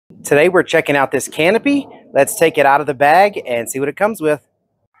Today we're checking out this canopy. Let's take it out of the bag and see what it comes with.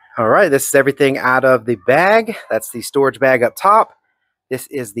 All right, this is everything out of the bag. That's the storage bag up top. This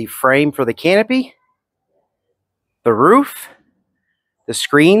is the frame for the canopy, the roof, the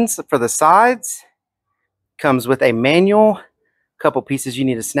screens for the sides. Comes with a manual, a couple pieces you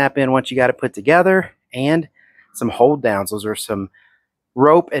need to snap in once you got it put together, and some hold downs. Those are some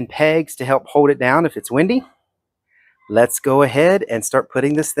rope and pegs to help hold it down if it's windy. Let's go ahead and start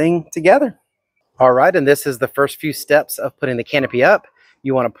putting this thing together. All right, and this is the first few steps of putting the canopy up.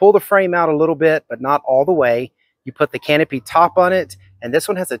 You want to pull the frame out a little bit, but not all the way. You put the canopy top on it, and this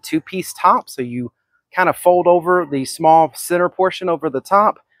one has a two-piece top, so you kind of fold over the small center portion over the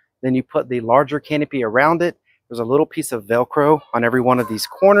top. Then you put the larger canopy around it. There's a little piece of Velcro on every one of these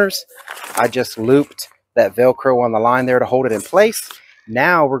corners. I just looped that Velcro on the line there to hold it in place.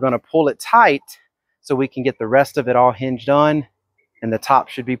 Now we're going to pull it tight so we can get the rest of it all hinged on, and the top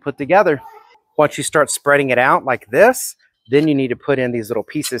should be put together. Once you start spreading it out like this, then you need to put in these little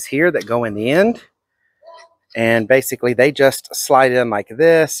pieces here that go in the end. And basically they just slide in like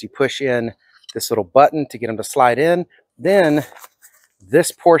this. You push in this little button to get them to slide in. Then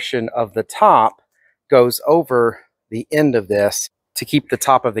this portion of the top goes over the end of this to keep the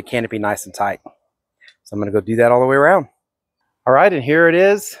top of the canopy nice and tight. So I'm going to go do that all the way around. All right, and here it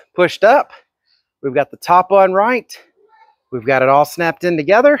is pushed up. We've got the top on right. We've got it all snapped in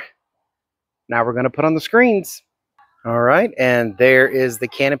together. Now we're going to put on the screens. All right, and there is the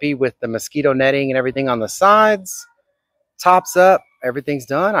canopy with the mosquito netting and everything on the sides. Top's up, everything's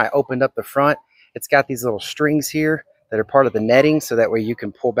done. I opened up the front. It's got these little strings here that are part of the netting, so that way you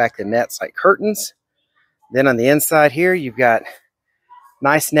can pull back the nets like curtains. Then on the inside here, you've got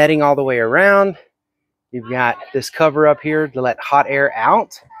nice netting all the way around. You've got this cover up here to let hot air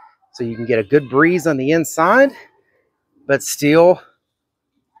out, so you can get a good breeze on the inside, but still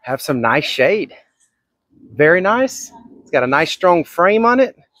have some nice shade. Very nice. It's got a nice strong frame on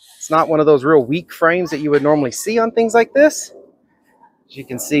it. It's not one of those real weak frames that you would normally see on things like this. As you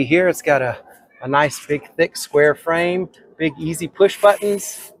can see here, it's got a nice big thick square frame, big easy push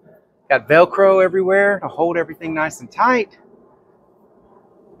buttons. Got Velcro everywhere to hold everything nice and tight.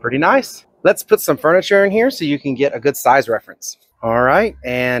 Pretty nice. Let's put some furniture in here so you can get a good size reference. All right,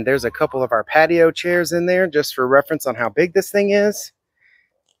 and there's a couple of our patio chairs in there just for reference on how big this thing is.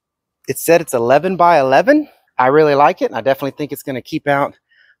 It said it's 11 by 11. I really like it, and I definitely think it's going to keep out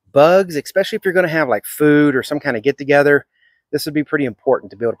bugs, especially if you're going to have like food or some kind of get together. This would be pretty important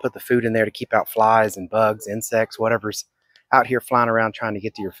to be able to put the food in there to keep out flies and bugs, insects, whatever's out here flying around trying to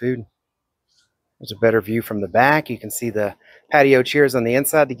get to your food. There's a better view from the back. You can see the patio chairs on the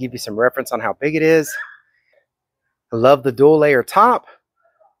inside to give you some reference on how big it is. I love the dual layer top.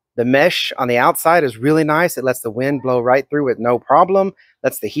 The mesh on the outside is really nice. It lets the wind blow right through with no problem.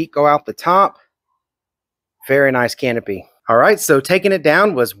 Lets the heat go out the top. Very nice canopy. All right, so taking it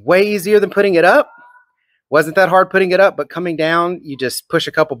down was way easier than putting it up. Wasn't that hard putting it up, but coming down, you just push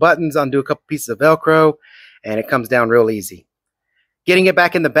a couple buttons, undo a couple pieces of Velcro, and it comes down real easy. Getting it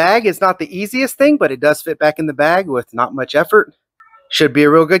back in the bag is not the easiest thing, but it does fit back in the bag with not much effort. Should be a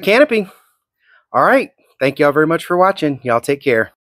real good canopy. All right, thank y'all very much for watching. Y'all take care.